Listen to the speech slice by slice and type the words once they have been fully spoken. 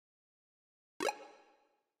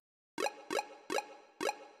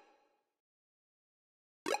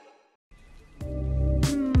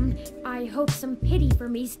I hope some pity for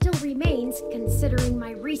me still remains, considering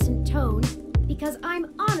my recent tone, because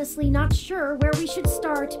I'm honestly not sure where we should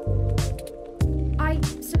start. I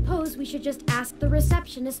suppose we should just ask the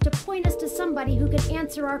receptionist to point us to somebody who can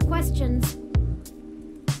answer our questions.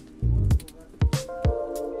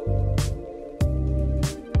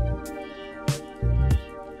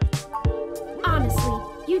 Honestly,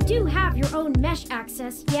 you do have your own mesh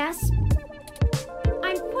access, yes?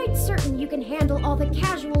 I'm quite certain you can handle all the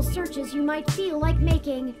casual searches you might feel like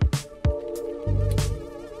making.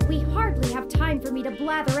 We hardly have time for me to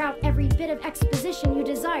blather out every bit of exposition you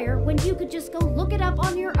desire when you could just go look it up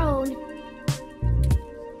on your own.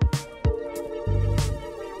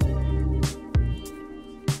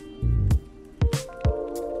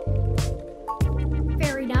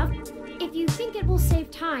 Fair enough. If you think it will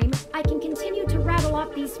save time, I can continue to rattle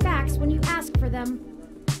off these facts when you ask for them.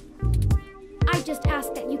 I just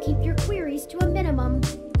ask that you keep your queries to a minimum.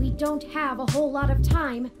 We don't have a whole lot of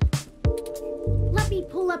time. Let me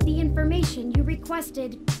pull up the information you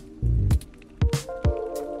requested.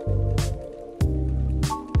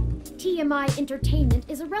 TMI Entertainment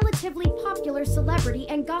is a relatively popular celebrity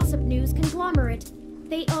and gossip news conglomerate.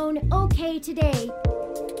 They own OK Today.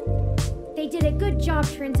 They did a good job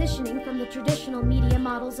transitioning from the traditional media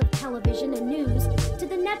models of television and news to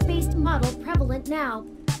the net-based model prevalent now,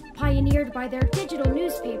 pioneered by their digital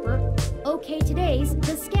newspaper, OK Today's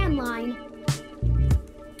The Scanline.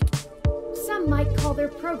 Some might call their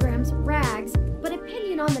programs rags, but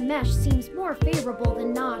opinion on the mesh seems more favorable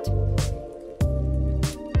than not.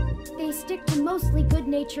 They stick to mostly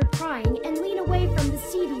good-natured prying and lean away from the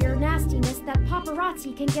seedier nastiness that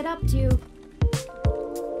paparazzi can get up to.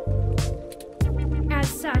 As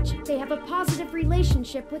such, they have a positive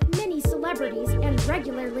relationship with many celebrities and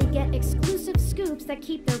regularly get exclusive scoops that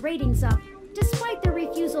keep their ratings up, despite their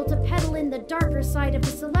refusal to peddle in the darker side of the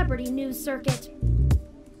celebrity news circuit.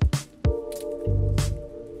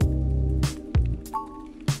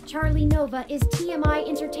 Charlie Nova is TMI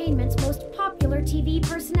Entertainment's most popular TV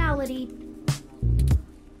personality.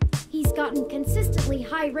 He's gotten consistently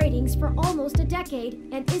high ratings for almost a decade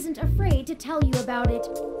and isn't afraid to tell you about it.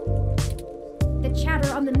 The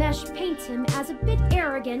chatter on the mesh paints him as a bit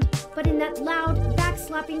arrogant, but in that loud,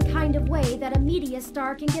 backslapping kind of way that a media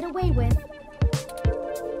star can get away with.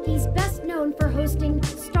 He's best known for hosting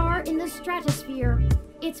Star in the Stratosphere.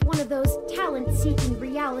 It's one of those talent-seeking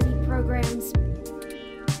reality programs.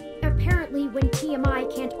 Apparently, when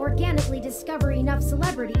TMI can't organically discover enough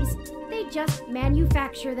celebrities, they just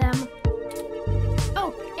manufacture them.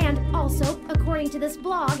 Oh, and also, according to this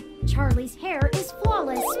blog, Charlie's hair is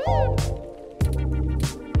flawless.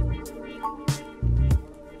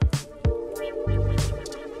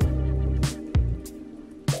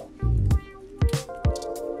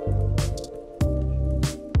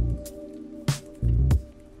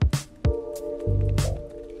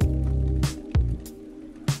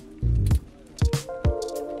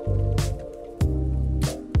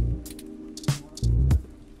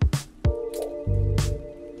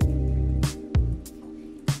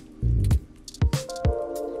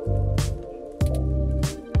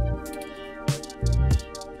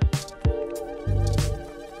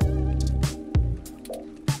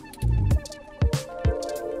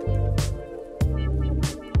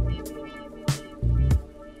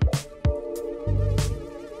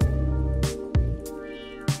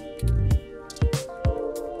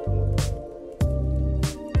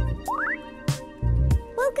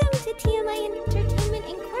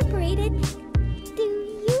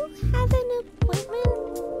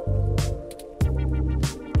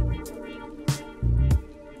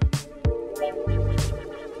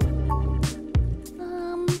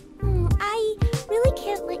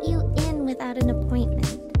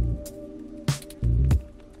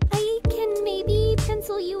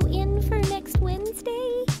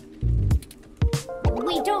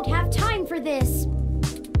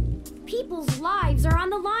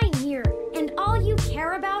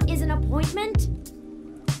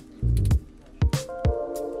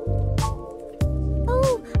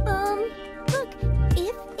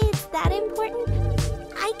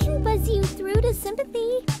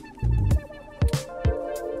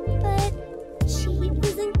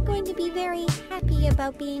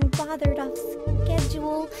 Being bothered off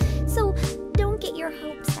schedule, so don't get your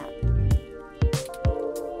hopes up.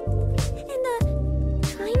 And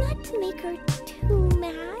try not to make her too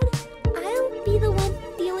mad. I'll be the one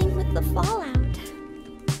dealing with the fallout.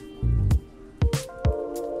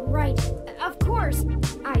 Right, of course.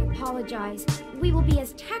 I apologize. We will be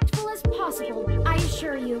as tactful as possible, I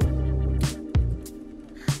assure you.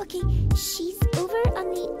 Okay, she's over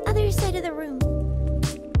on the other side of the room.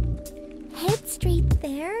 head straight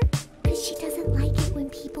there, because she doesn't like it when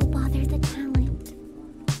people bother the talent.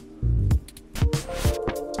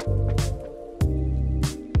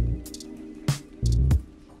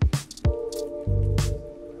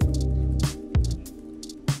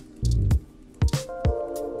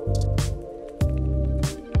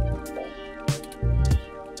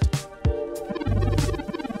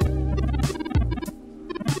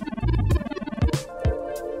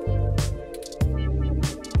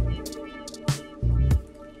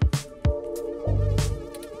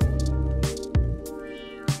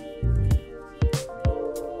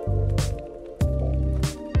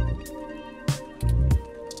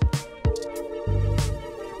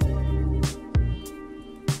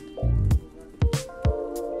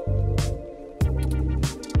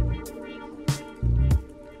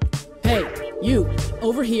 You,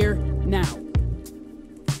 over here, now.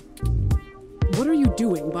 What are you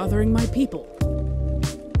doing bothering my people?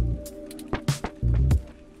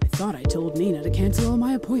 I thought I told Nina to cancel all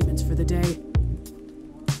my appointments for the day.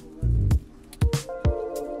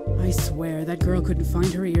 I swear that girl couldn't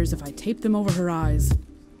find her ears if I taped them over her eyes.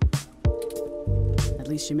 At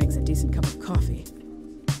least she makes a decent cup of coffee.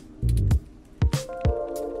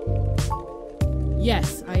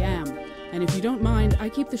 Yes, I am. And if you don't mind, I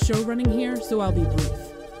keep the show running here, so I'll be brief.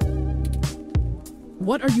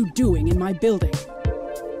 What are you doing in my building?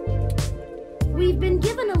 We've been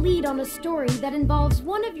given a lead on a story that involves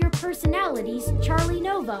one of your personalities, Charlie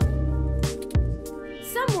Nova.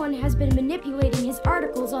 Someone has been manipulating his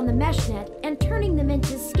articles on the Meshnet and turning them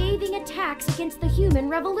into scathing attacks against the human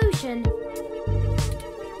revolution.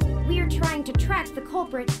 We are trying to track the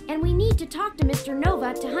culprit, and we need to talk to Mr.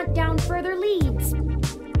 Nova to hunt down further leads.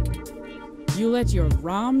 You let your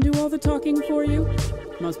ROM do all the talking for you?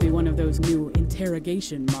 Must be one of those new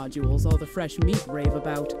interrogation modules all the fresh meat rave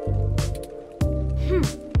about.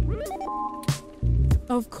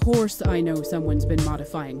 Of course I know someone's been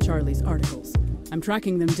modifying Charlie's articles. I'm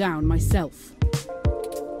tracking them down myself.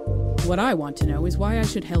 What I want to know is why I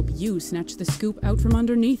should help you snatch the scoop out from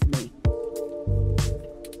underneath me.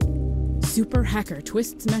 Super hacker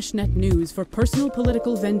twists Meshnet news for personal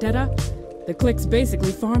political vendetta? The clicks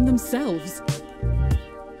basically farm themselves.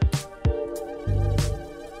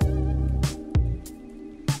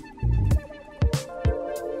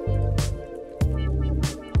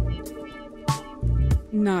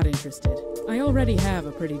 Not interested. I already have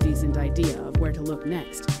a pretty decent idea of where to look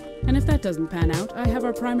next. And if that doesn't pan out, I have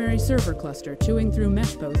our primary server cluster chewing through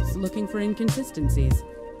mesh posts looking for inconsistencies.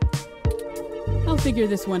 I'll figure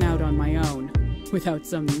this one out on my own, without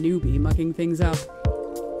some newbie mucking things up.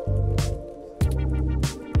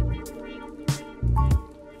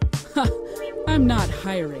 I'm not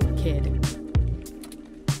hiring, kid.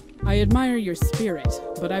 I admire your spirit,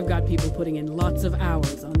 but I've got people putting in lots of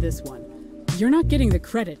hours on this one. You're not getting the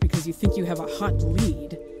credit because you think you have a hot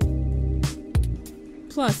lead.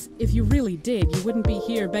 Plus, if you really did, you wouldn't be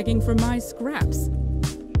here begging for my scraps.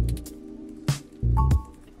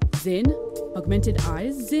 Zin? Augmented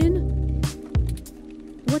eyes, Zin?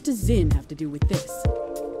 What does Zin have to do with this?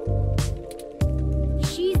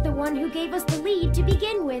 She's the one who gave us the lead to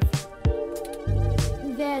begin with.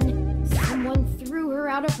 Then, someone threw her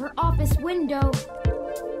out of her office window.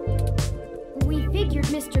 We figured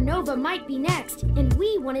Mr. Nova might be next, and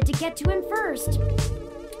we wanted to get to him first.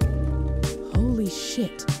 Holy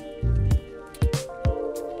shit.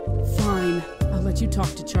 Fine, I'll let you talk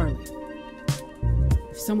to Charlie.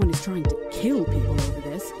 If someone is trying to kill people over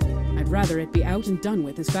this, I'd rather it be out and done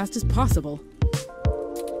with as fast as possible.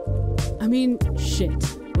 I mean,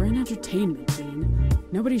 shit, we're an entertainment scene.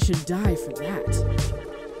 Nobody should die for that.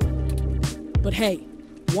 But hey,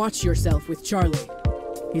 watch yourself with Charlie.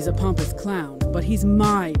 He's a pompous clown, but he's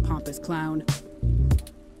my pompous clown.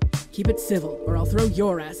 Keep it civil, or I'll throw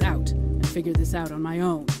your ass out and figure this out on my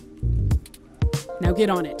own. Now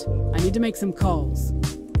get on it. I need to make some calls.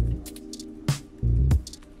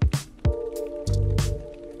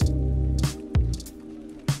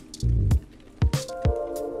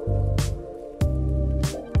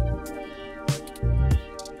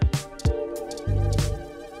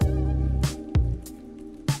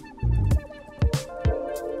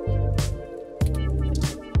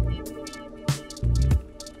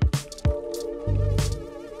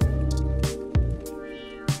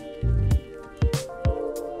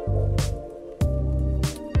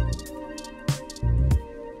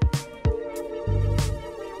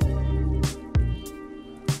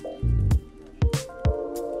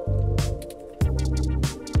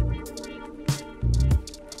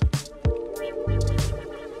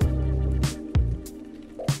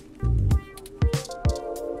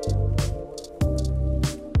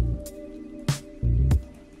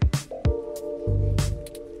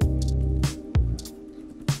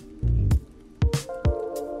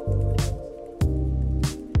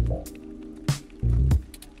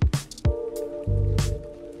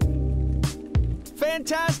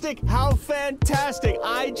 fantastic! How fantastic!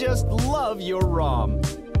 I just love your ROM.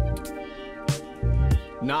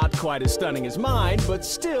 Not quite as stunning as mine, but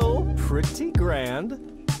still pretty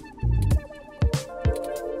grand.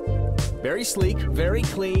 Very sleek, very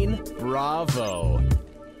clean. Bravo.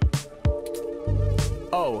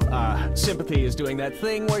 Oh, Sympathy is doing that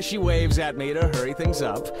thing where she waves at me to hurry things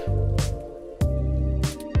up.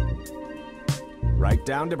 Right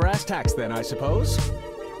down to brass tacks then, I suppose.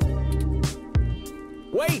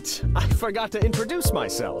 Wait! I forgot to introduce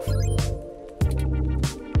myself.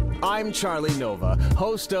 I'm Charlie Nova,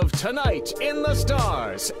 host of Tonight in the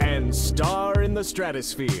Stars and Star in the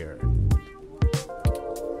Stratosphere.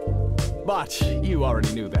 But you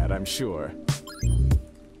already knew that, I'm sure.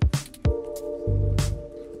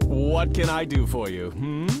 What can I do for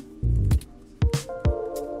you,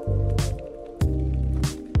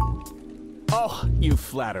 Oh, you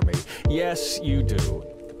flatter me. Yes, you do.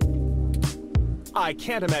 I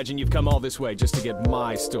can't imagine you've come all this way just to get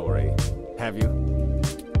my story, have you?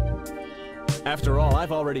 After all,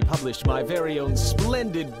 I've already published my very own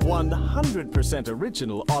splendid 100%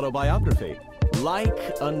 original autobiography, Like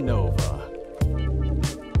a Nova.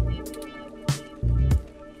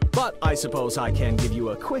 But I suppose I can give you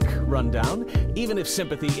a quick rundown, even if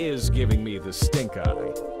Sympathy is giving me the stink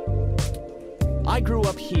eye. I grew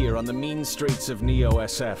up here on the mean streets of Neo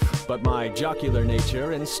SF, but my jocular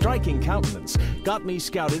nature and striking countenance got me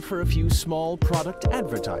scouted for a few small product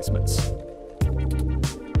advertisements.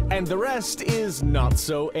 And the rest is not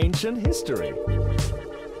so ancient history.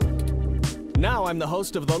 Now I'm the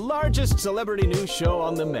host of the largest celebrity news show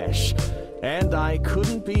on the Mesh, and I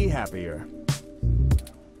couldn't be happier.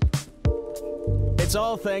 It's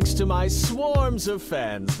all thanks to my swarms of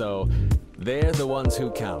fans, though. They're the ones who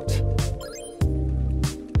count.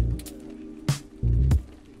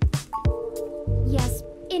 Yes,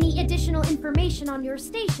 any additional information on your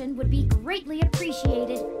station would be greatly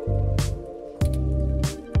appreciated.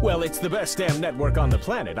 Well, it's the best damn network on the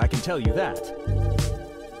planet, I can tell you that.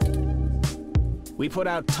 We put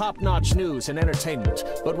out top-notch news and entertainment,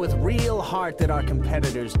 but with real heart that our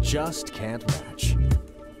competitors just can't match.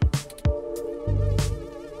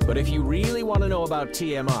 But if you really want to know about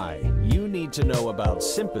TMI, you need to know about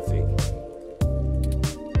Sympathy.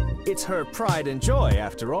 It's her pride and joy,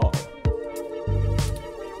 after all.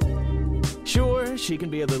 Sure, she can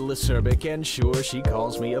be a little acerbic, and sure, she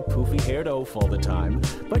calls me a poofy-haired oaf all the time,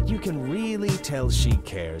 but you can really tell she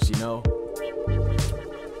cares, you know?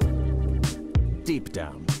 Deep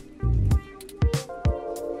down.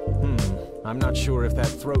 I'm not sure if that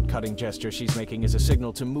throat-cutting gesture she's making is a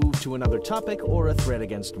signal to move to another topic or a threat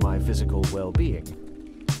against my physical well-being.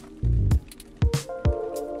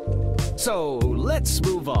 So, let's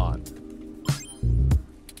move on.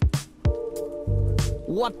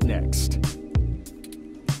 What next?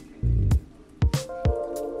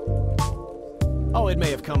 Oh, it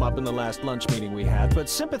may have come up in the last lunch meeting we had, but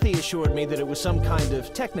Sympathy assured me that it was some kind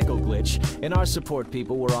of technical glitch, and our support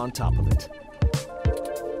people were on top of it.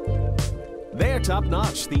 They're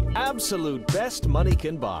top-notch, the absolute best money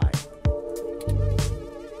can buy.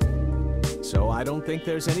 So I don't think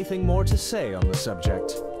there's anything more to say on the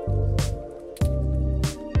subject.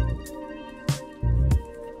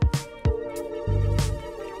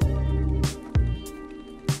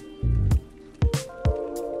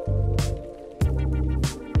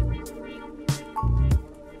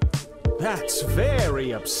 That's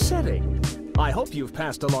very upsetting. I hope you've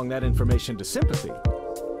passed along that information to Sympathy.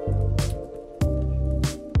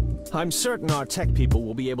 I'm certain our tech people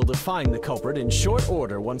will be able to find the culprit in short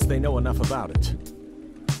order once they know enough about it.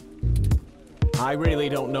 I really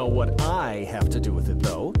don't know what I have to do with it,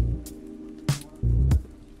 though.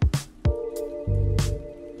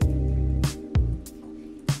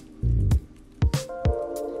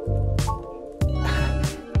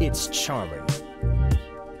 It's Charlie.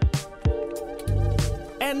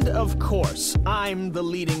 And of course, I'm the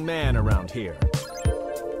leading man around here.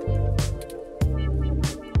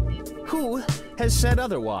 Who has said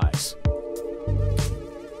otherwise?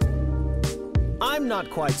 I'm not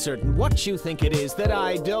quite certain what you think it is that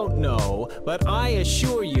I don't know, but I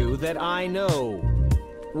assure you that I know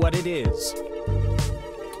what it is.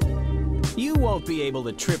 You won't be able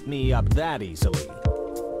to trip me up that easily.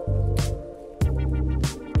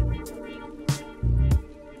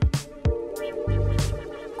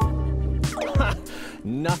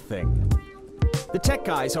 Nothing. The tech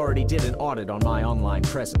guys already did an audit on my online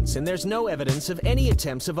presence, and there's no evidence of any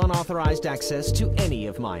attempts of unauthorized access to any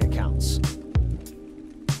of my accounts.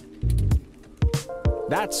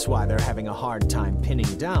 That's why they're having a hard time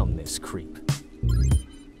pinning down this creep.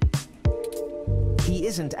 He Sympathy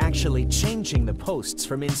isn't actually changing the posts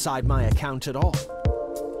from inside my account at all.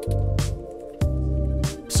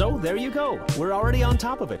 So, there you go. We're already on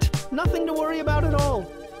top of it. Nothing to worry about at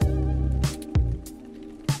all.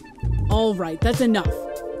 All right, that's enough.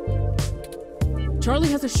 Charlie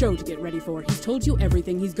has a show to get ready for. He's told you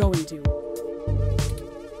everything he's going to.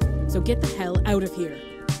 So get the hell out of here.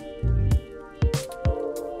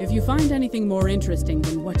 If you find anything more interesting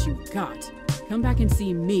than what you've got, come back and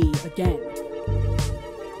see me again.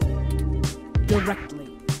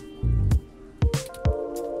 Directly.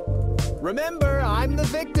 Remember, I'm the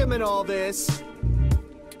victim in all this.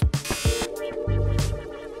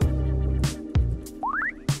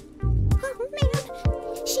 Oh man,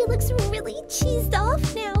 she looks really cheesed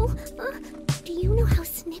off now. Do you know how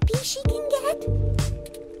snippy she can get?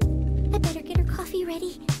 I better get her coffee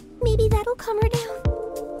ready. Maybe that'll calm her down.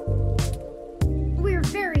 We're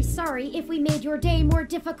very sorry if we made your day more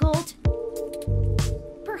difficult.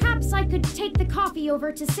 Perhaps I could take the coffee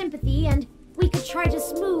over to Sympathy and we could try to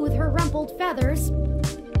smooth her rumpled feathers.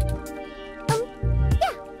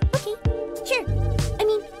 Yeah, okay, sure. I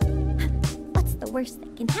mean, what's the worst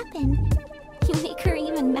that can happen? You make her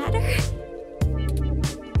even madder?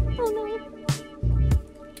 Oh no.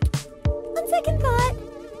 On second thought.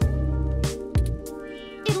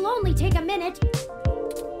 It'll only take a minute.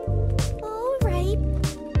 All right,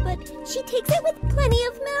 but she takes it with plenty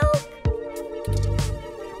of milk.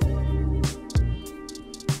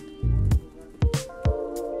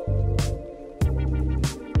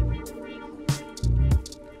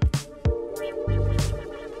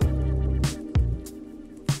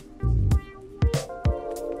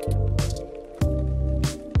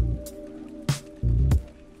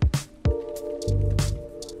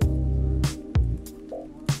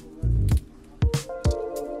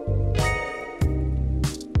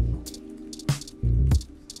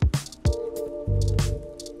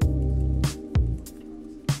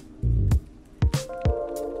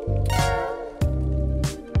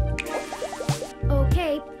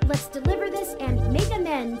 Let's deliver this and make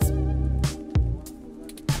amends.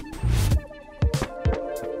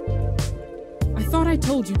 I thought I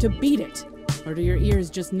told you to beat it. Or do your ears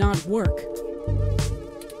just not work?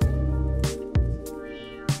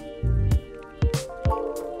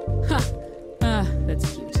 Ha!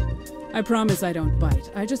 That's cute. I promise I don't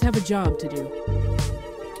bite. I just have a job to do.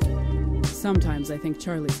 Sometimes I think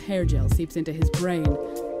Charlie's hair gel seeps into his brain,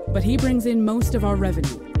 but he brings in most of our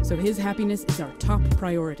revenue, so his happiness is our top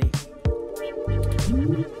priority.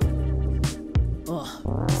 Ugh,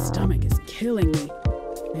 my stomach is killing me.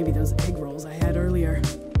 Maybe those egg rolls I had earlier.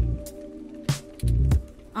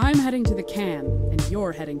 I'm heading to the can, and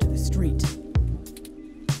you're heading to the street.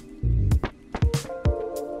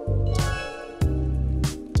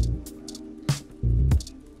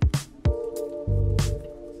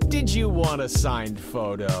 Did you want a signed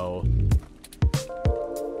photo?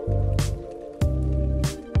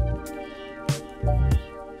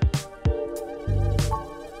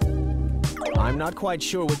 I'm not quite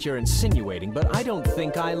sure what you're insinuating, but I don't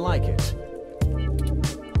think I like it.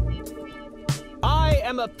 I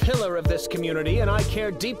am a pillar of this community, and I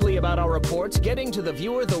care deeply about our reports getting to the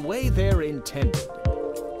viewer the way they're intended.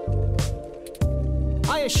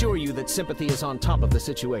 I assure you that Sympathy is on top of the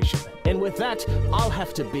situation, and with that, I'll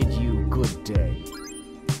have to bid you good day.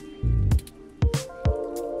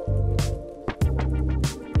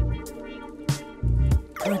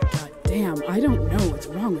 Good goddamn, I don't know what's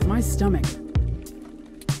wrong with my stomach.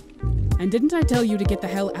 And didn't I tell you to get the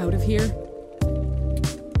hell out of here?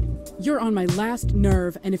 You're on my last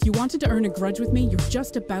nerve, and if you wanted to earn a grudge with me, you're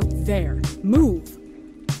just about there. Move!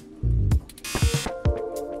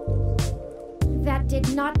 That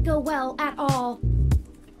did not go well at all.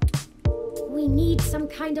 We need some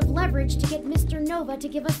kind of leverage to get Mr. Nova to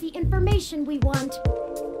give us the information we want.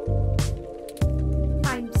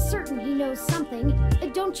 I'm certain he knows something.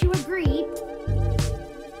 Don't you agree?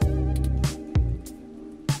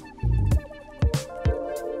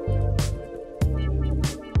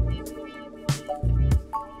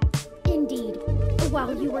 Indeed.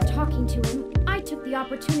 While you were talking to him, I took the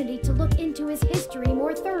opportunity to look into his history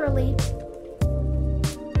more thoroughly.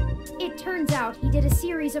 It turns out he did a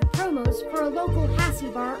series of promos for a local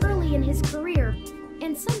Hassie bar early in his career,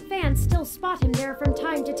 and some fans still spot him there from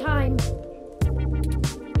time to time.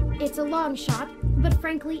 It's a long shot, but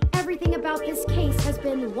frankly, everything about this case has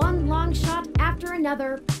been one long shot after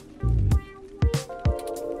another.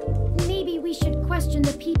 Maybe we should question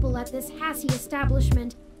the people at this Hassie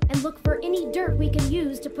establishment and look for any dirt we can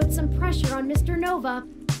use to put some pressure on Mr. Nova.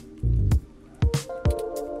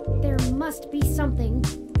 There must be something.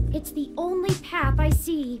 It's the only path I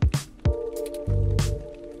see.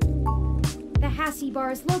 Acid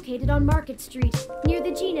Bar is located on Market Street, near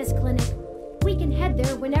the Genus Clinic. We can head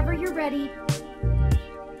there whenever you're ready.